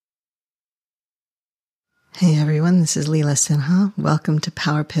Hey everyone, this is Leela Sinha. Welcome to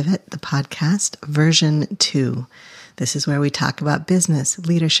Power Pivot, the podcast, version 2. This is where we talk about business,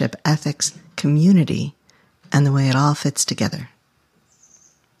 leadership, ethics, community, and the way it all fits together.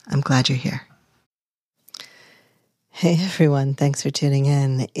 I'm glad you're here. Hey everyone, thanks for tuning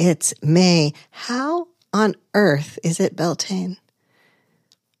in. It's May. How on earth is it Beltane?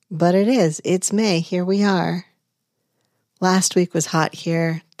 But it is. It's May. Here we are. Last week was hot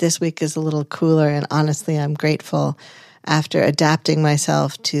here. This week is a little cooler, and honestly, I'm grateful. After adapting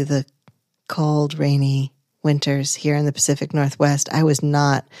myself to the cold, rainy winters here in the Pacific Northwest, I was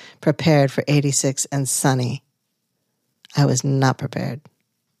not prepared for 86 and sunny. I was not prepared.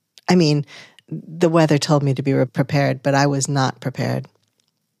 I mean, the weather told me to be prepared, but I was not prepared.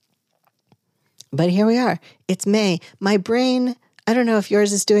 But here we are. It's May. My brain, I don't know if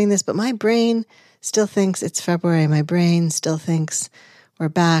yours is doing this, but my brain still thinks it's February. My brain still thinks we're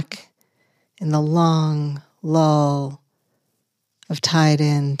back in the long lull of tide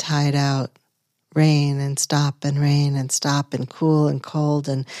in, tide out, rain and stop and cool and cold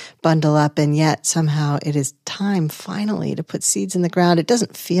and bundle up. And yet somehow it is time finally to put seeds in the ground. It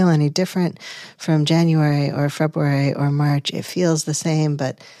doesn't feel any different from January or February or March. It feels the same,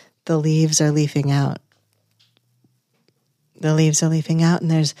 but the leaves are leafing out. The leaves are leafing out,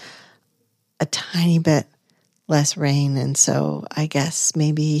 and there's a tiny bit less rain, and so I guess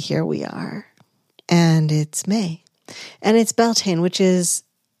maybe here we are. And it's May. And it's Beltane, which is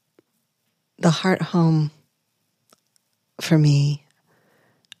the heart home for me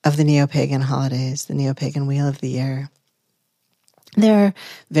of the neo-pagan holidays, the neo-pagan wheel of the year. There are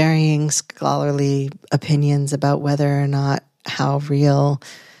varying scholarly opinions about whether or not how real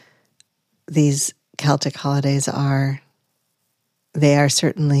these Celtic holidays are. They are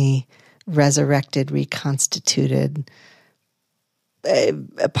certainly resurrected, reconstituted,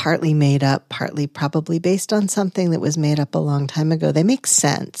 partly made up, partly probably based on something that was made up a long time ago. They make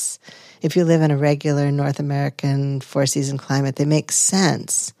sense. If you live in a regular North American four-season climate, they make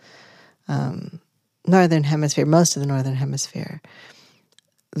sense. Northern Hemisphere, most of the Northern Hemisphere,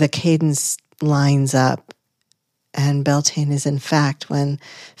 the cadence lines up, and Beltane is in fact when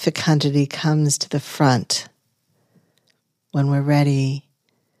fecundity comes to the front, when we're ready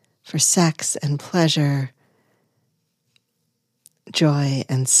for sex and pleasure, joy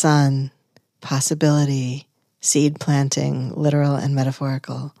and sun, possibility, seed planting, literal and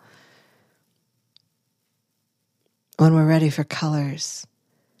metaphorical. When we're ready for colors.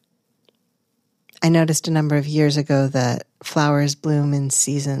 I noticed a number of years ago that flowers bloom in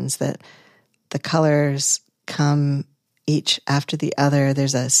seasons, that the colors come each after the other.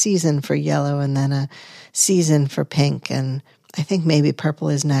 There's a season for yellow and then a season for pink, and I think maybe purple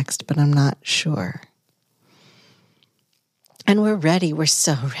is next, but I'm not sure. And we're ready. We're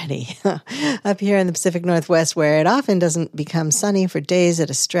so ready. Up here in the Pacific Northwest, where it often doesn't become sunny for days at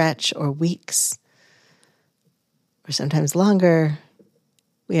a stretch or weeks, or sometimes longer,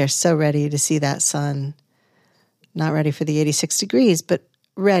 we are so ready to see that sun. Not ready for the 86 degrees, but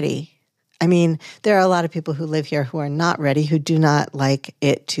ready. I mean, there are a lot of people who live here who are not ready, who do not like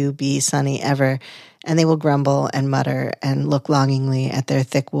it to be sunny ever. And they will grumble and mutter and look longingly at their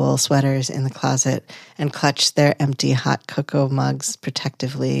thick wool sweaters in the closet and clutch their empty hot cocoa mugs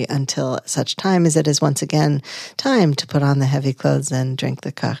protectively until such time as it is once again time to put on the heavy clothes and drink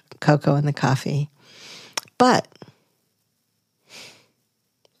the cocoa and the coffee. But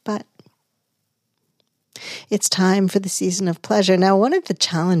it's time for the season of pleasure. Now, one of the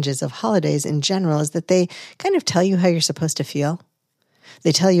challenges of holidays in general is that they kind of tell you how you're supposed to feel.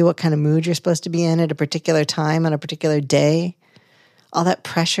 They tell you what kind of mood you're supposed to be in at a particular time on a particular day. All that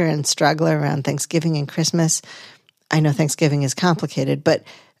pressure and struggle around Thanksgiving and Christmas. I know Thanksgiving is complicated, but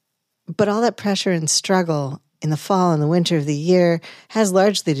all that pressure and struggle in the fall and the winter of the year has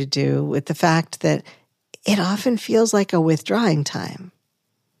largely to do with the fact that it often feels like a withdrawing time.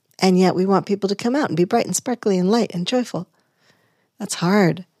 And yet we want people to come out and be bright and sparkly and light and joyful. That's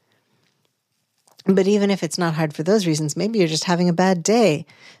hard. But even if it's not hard for those reasons, maybe you're just having a bad day.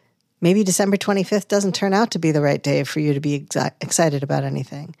 Maybe December 25th doesn't turn out to be the right day for you to be excited about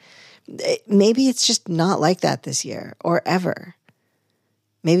anything. Maybe it's just not like that this year or ever.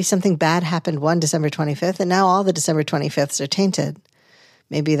 Maybe something bad happened one December 25th, and now all the December 25ths are tainted.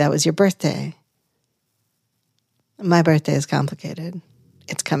 Maybe that was your birthday. My birthday is complicated.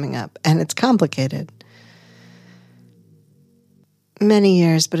 It's coming up, and it's complicated. Many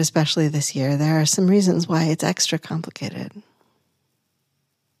years, but especially this year, there are some reasons why it's extra complicated.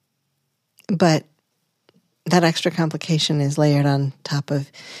 But that extra complication is layered on top of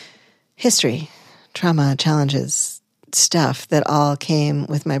history, trauma, challenges, stuff that all came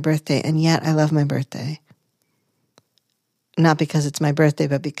with my birthday, and yet I love my birthday. not because it's my birthday,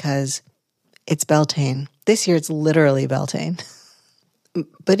 but because it's Beltane. This year it's literally Beltane.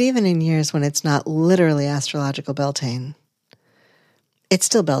 But even in years when it's not literally astrological Beltane, it's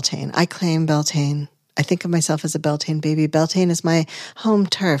still Beltane. I claim Beltane. I think of myself as a Beltane baby. Beltane is my home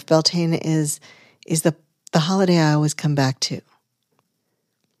turf. Beltane is the holiday I always come back to.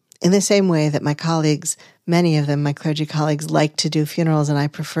 In the same way that my colleagues, many of them, my clergy colleagues, like to do funerals and I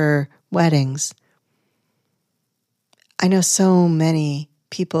prefer weddings. I know so many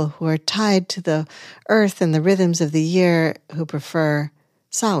people who are tied to the earth and the rhythms of the year who prefer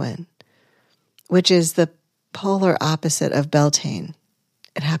Samhain, which is the polar opposite of Beltane.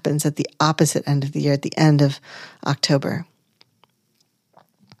 It happens at the opposite end of the year, at the end of October.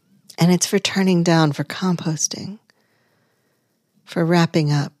 And it's for turning down, for composting, for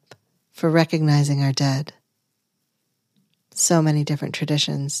wrapping up, for recognizing our dead. So many different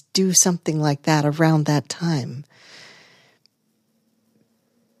traditions do something like that around that time,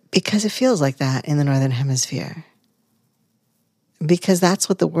 because it feels like that in the Northern Hemisphere. Because that's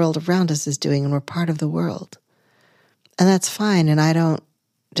what the world around us is doing, and we're part of the world. And that's fine, and I don't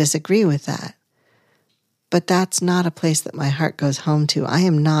disagree with that. But that's not a place that my heart goes home to. I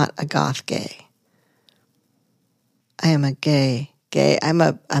am not a goth gay. I am a gay. I'm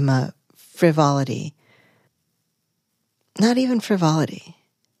a frivolity. Not even frivolity.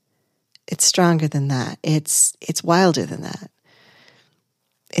 It's stronger than that. It's wilder than that.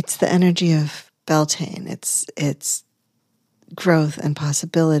 It's the energy of Beltane. It's growth and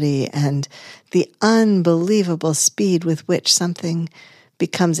possibility and the unbelievable speed with which something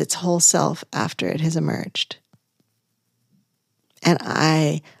becomes its whole self after it has emerged. And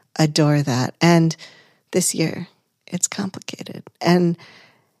I adore that. And this year, it's complicated. And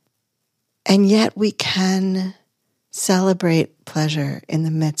yet we can celebrate pleasure in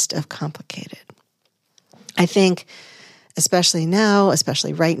the midst of complicated. I think especially now,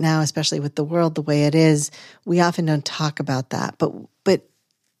 especially right now, especially with the world the way it is, we often don't talk about that.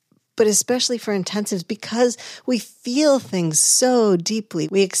 But especially for intensives, because we feel things so deeply,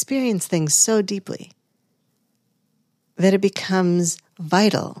 we experience things so deeply, that it becomes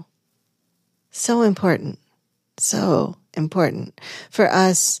vital, so important for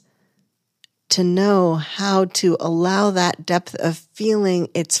us to know how to allow that depth of feeling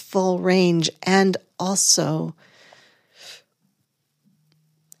its full range and also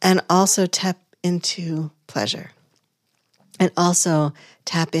tap into pleasure. And also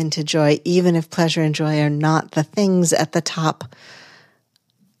tap into joy, even if pleasure and joy are not the things at the top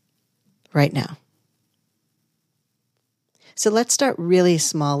right now. So let's start really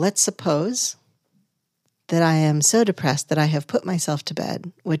small. Let's suppose that I am so depressed that I have put myself to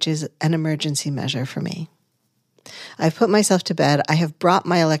bed, which is an emergency measure for me. I've put myself to bed. I have brought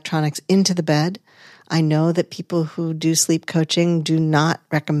my electronics into the bed. I know that people who do sleep coaching do not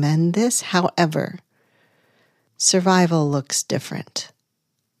recommend this. However, survival looks different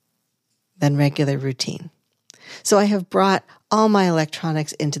than regular routine. So I have brought all my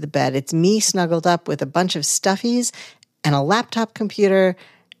electronics into the bed. It's me snuggled up with a bunch of stuffies and a laptop computer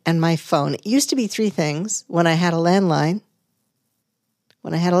and my phone. It used to be 3 things when I had a landline.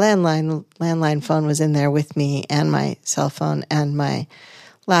 When I had a landline, the landline phone was in there with me and my cell phone and my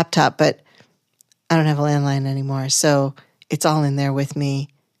laptop, but I don't have a landline anymore, so it's all in there with me.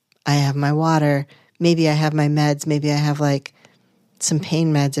 I have my water. Maybe I have my meds. Maybe I have like some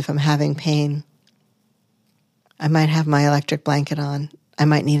pain meds if I'm having pain. I might have my electric blanket on. I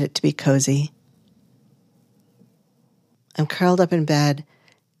might need it to be cozy. I'm curled up in bed,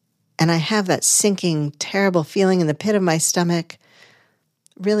 and I have that sinking, terrible feeling in the pit of my stomach,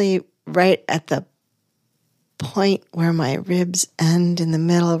 really right at the point where my ribs end in the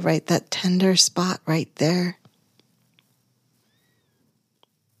middle, right, that tender spot right there.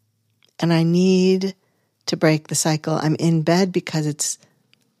 And I need to break the cycle. I'm in bed because it's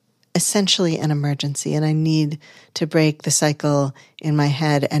essentially an emergency, and I need to break the cycle in my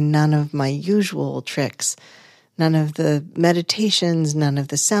head, and none of my usual tricks, none of the meditations, none of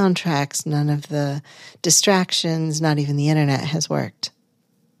the soundtracks, none of the distractions, not even the internet has worked.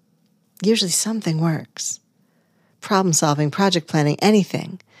 Usually something works. Problem solving, project planning,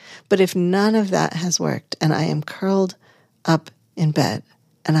 anything. But if none of that has worked and I am curled up in bed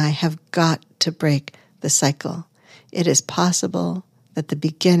and I have got to break the cycle, it is possible that the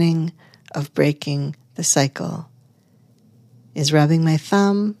beginning of breaking the cycle is rubbing my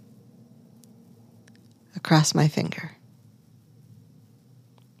thumb across my finger,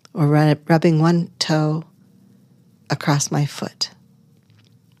 or rubbing one toe across my foot,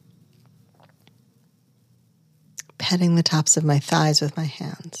 petting the tops of my thighs with my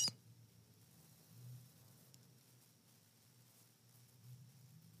hands.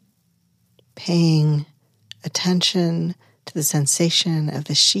 paying attention to the sensation of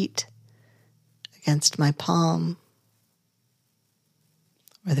the sheet against my palm,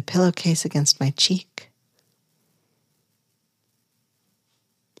 or the pillowcase against my cheek,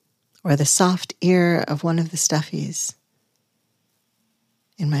 or the soft ear of one of the stuffies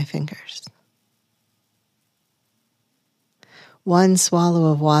in my fingers. One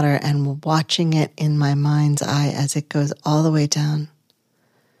swallow of water and watching it in my mind's eye as it goes all the way down.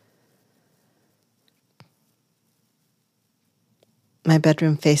 My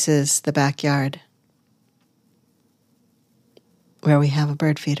bedroom faces the backyard where we have a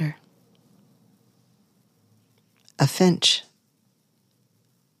bird feeder. A finch,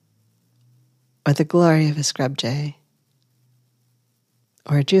 or the glory of a scrub jay,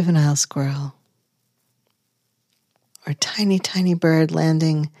 or a juvenile squirrel, or a tiny, tiny bird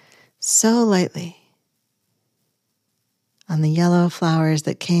landing so lightly on the yellow flowers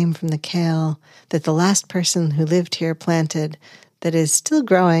that came from the kale that the last person who lived here planted, that is still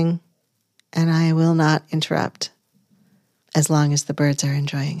growing, and I will not interrupt as long as the birds are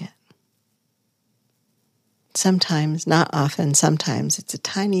enjoying it. Sometimes, not often, sometimes it's a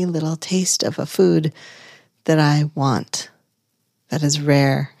tiny little taste of a food that I want, that is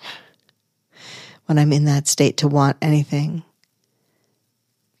rare when I'm in that state to want anything,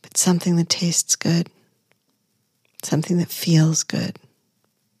 but something that tastes good, something that feels good.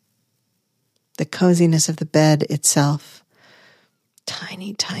 The coziness of the bed itself,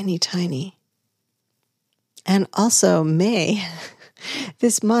 tiny, tiny, tiny. And also May,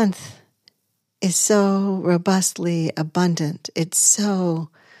 this month, is so robustly abundant. It's so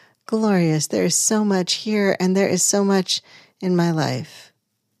glorious. There is so much here, and there is so much in my life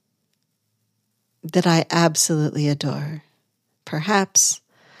that I absolutely adore. Perhaps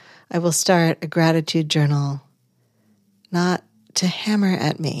I will start a gratitude journal, not to hammer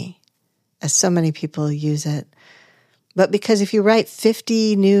at me, as so many people use it, but because if you write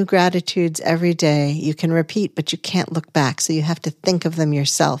 50 new gratitudes every day, you can repeat, but you can't look back, so you have to think of them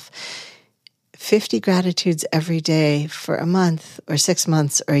yourself. 50 gratitudes every day for a month or 6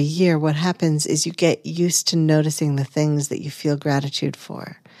 months or a year, what happens is you get used to noticing the things that you feel gratitude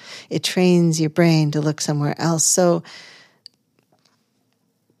for. It trains your brain to look somewhere else. So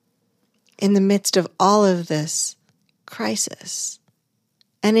in the midst of all of this crisis,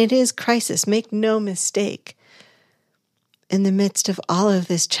 and it is crisis, make no mistake, in the midst of all of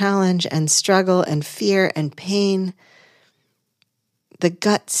this challenge and struggle and fear and pain, the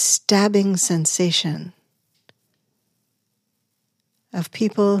gut-stabbing sensation of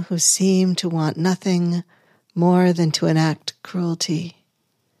people who seem to want nothing more than to enact cruelty,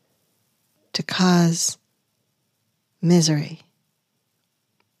 to cause misery,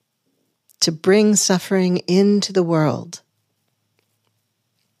 to bring suffering into the world.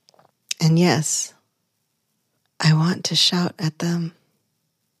 And yes, I want to shout at them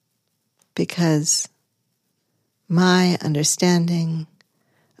because my understanding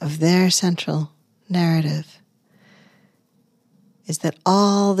of their central narrative is that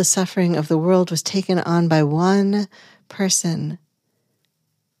all the suffering of the world was taken on by one person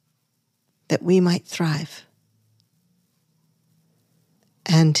that we might thrive.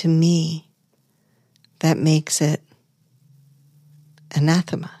 And to me, that makes it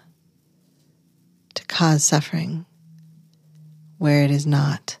anathema to cause suffering where it is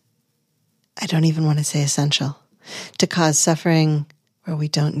not. I don't even want to say essential. To cause suffering where we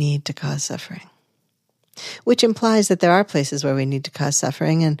don't need to cause suffering. Which implies that there are places where we need to cause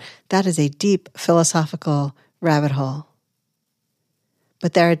suffering, and that is a deep philosophical rabbit hole.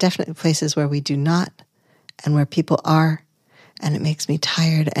 But there are definitely places where we do not, and where people are, and it makes me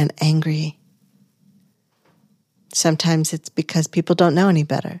tired and angry. Sometimes it's because people don't know any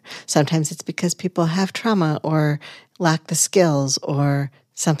better. Sometimes it's because people have trauma or lack the skills or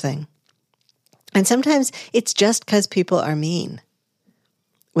something. And sometimes it's just because people are mean,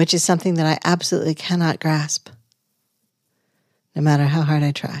 which is something that I absolutely cannot grasp, no matter how hard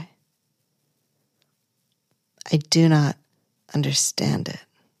I try. I do not understand it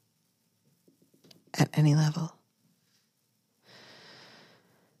at any level.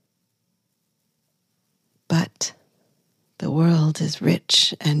 But the world is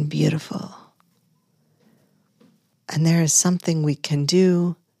rich and beautiful, and there is something we can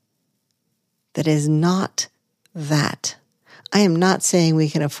do that is not that. I am not saying we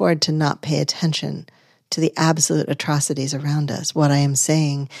can afford to not pay attention to the absolute atrocities around us. What I am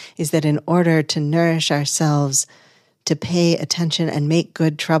saying is that in order to nourish ourselves, to pay attention and make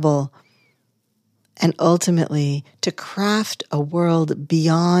good trouble, and ultimately to craft a world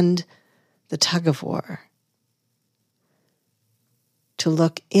beyond the tug of war, to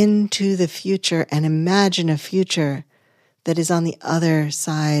look into the future and imagine a future that is on the other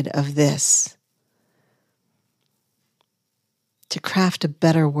side of this, to craft a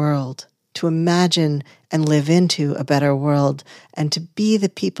better world, to imagine and live into a better world, and to be the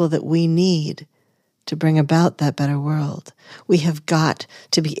people that we need to bring about that better world. We have got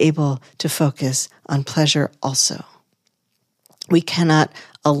to be able to focus on pleasure also. We cannot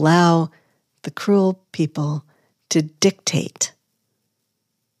allow the cruel people to dictate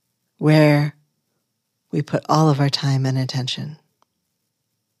where we put all of our time and attention.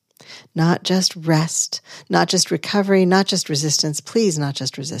 Not just rest, not just recovery, not just resistance. Please, not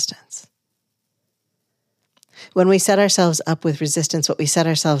just resistance. When we set ourselves up with resistance, what we set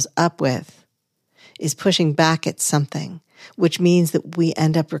ourselves up with is pushing back at something, which means that we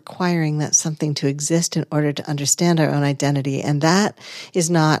end up requiring that something to exist in order to understand our own identity. And that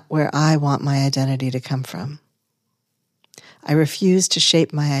is not where I want my identity to come from. I refuse to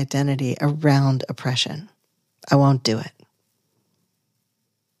shape my identity around oppression. I won't do it.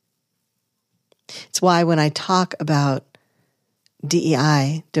 It's why when I talk about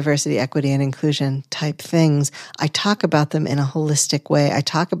DEI, diversity, equity, and inclusion type things, I talk about them in a holistic way. I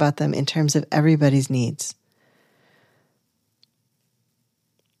talk about them in terms of everybody's needs.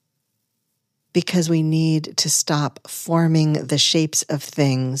 Because we need to stop forming the shapes of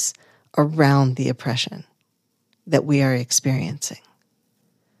things around the oppression that we are experiencing.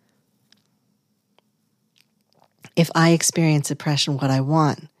 If I experience oppression, what I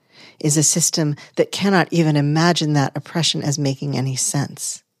want is a system that cannot even imagine that oppression as making any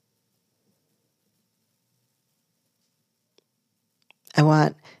sense. I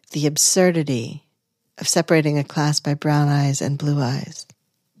want the absurdity of separating a class by brown eyes and blue eyes.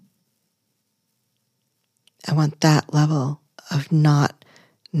 I want that level of not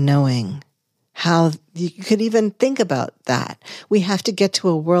knowing how you could even think about that. We have to get to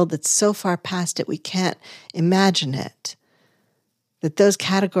a world that's so far past it we can't imagine it, that those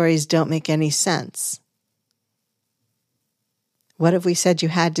categories don't make any sense. What if we said you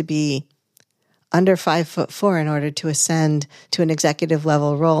had to be under 5'4" in order to ascend to an executive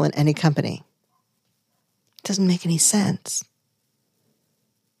level role in any company? It doesn't make any sense.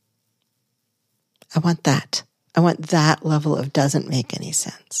 I want that. I want that level of doesn't make any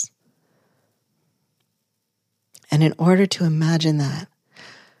sense. And in order to imagine that,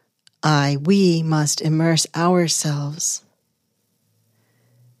 we must immerse ourselves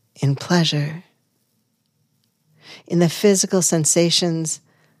in pleasure, in the physical sensations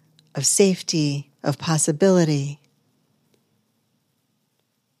of safety, of possibility,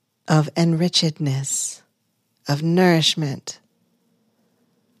 of enrichedness, of nourishment.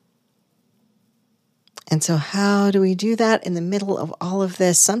 And so how do we do that in the middle of all of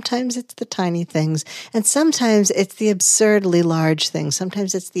this? Sometimes it's the tiny things, and sometimes it's the absurdly large things.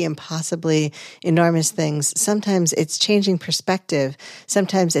 Sometimes it's the impossibly enormous things. Sometimes it's changing perspective.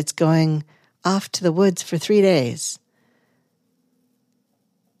 Sometimes it's going off to the woods for 3 days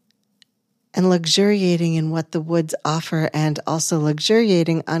and luxuriating in what the woods offer, and also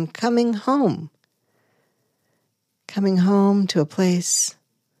luxuriating on coming home. Coming home to a place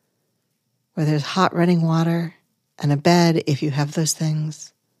where there's hot running water and a bed if you have those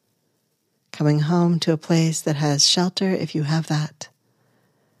things. Coming home to a place that has shelter if you have that.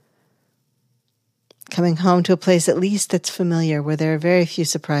 Coming home to a place at least that's familiar, where there are very few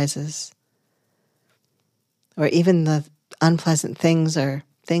surprises. Or even the unpleasant things are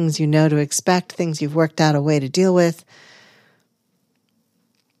things you know to expect, things you've worked out a way to deal with.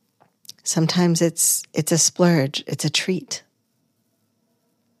 Sometimes it's a splurge, it's a treat.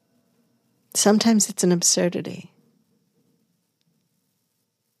 Sometimes it's an absurdity.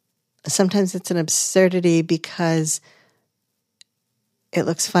 Sometimes it's an absurdity because it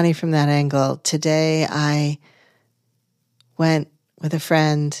looks funny from that angle. Today I went with a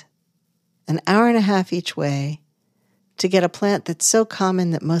friend an hour and a half each way to get a plant that's so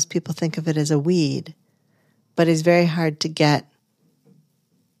common that most people think of it as a weed, but is very hard to get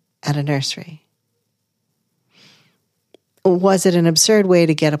at a nursery. Was it an absurd way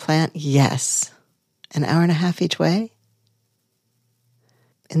to get a plant? Yes. An hour and a half each way?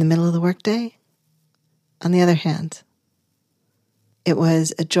 In the middle of the workday? On the other hand, it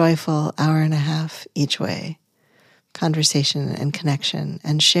was a joyful hour and a half each way. Conversation and connection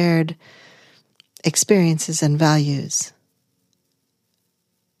and shared experiences and values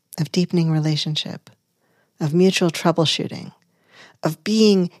of deepening relationship, of mutual troubleshooting, of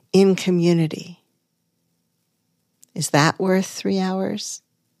being in community. Is that worth 3 hours?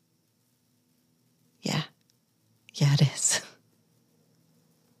 Yeah, it is.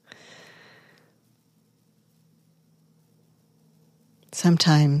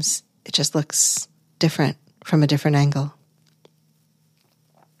 Sometimes it just looks different from a different angle.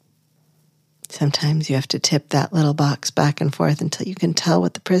 Sometimes you have to tip that little box back and forth until you can tell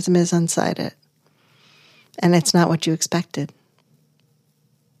what the prism is inside it. And it's not what you expected.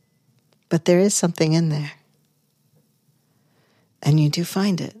 But there is something in there. And you do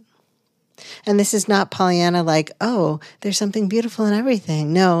find it. And this is not Pollyanna like, oh, there's something beautiful in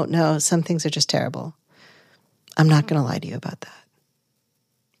everything. No, some things are just terrible. I'm not going to lie to you about that.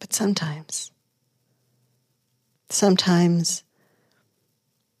 But sometimes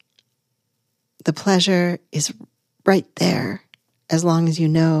the pleasure is right there as long as you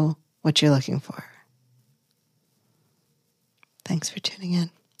know what you're looking for. Thanks for tuning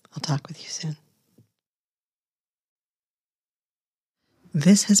in. I'll talk with you soon.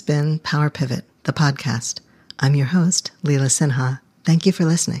 This has been Power Pivot, the podcast. I'm your host, Leela Sinha. Thank you for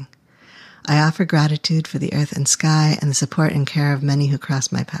listening. I offer gratitude for the earth and sky and the support and care of many who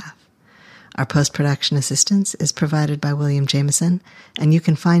cross my path. Our post-production assistance is provided by William Jameson, and you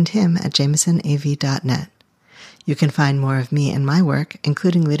can find him at jamesonav.net. You can find more of me and my work,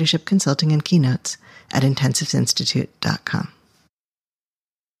 including leadership consulting and keynotes, at intensivesinstitute.com.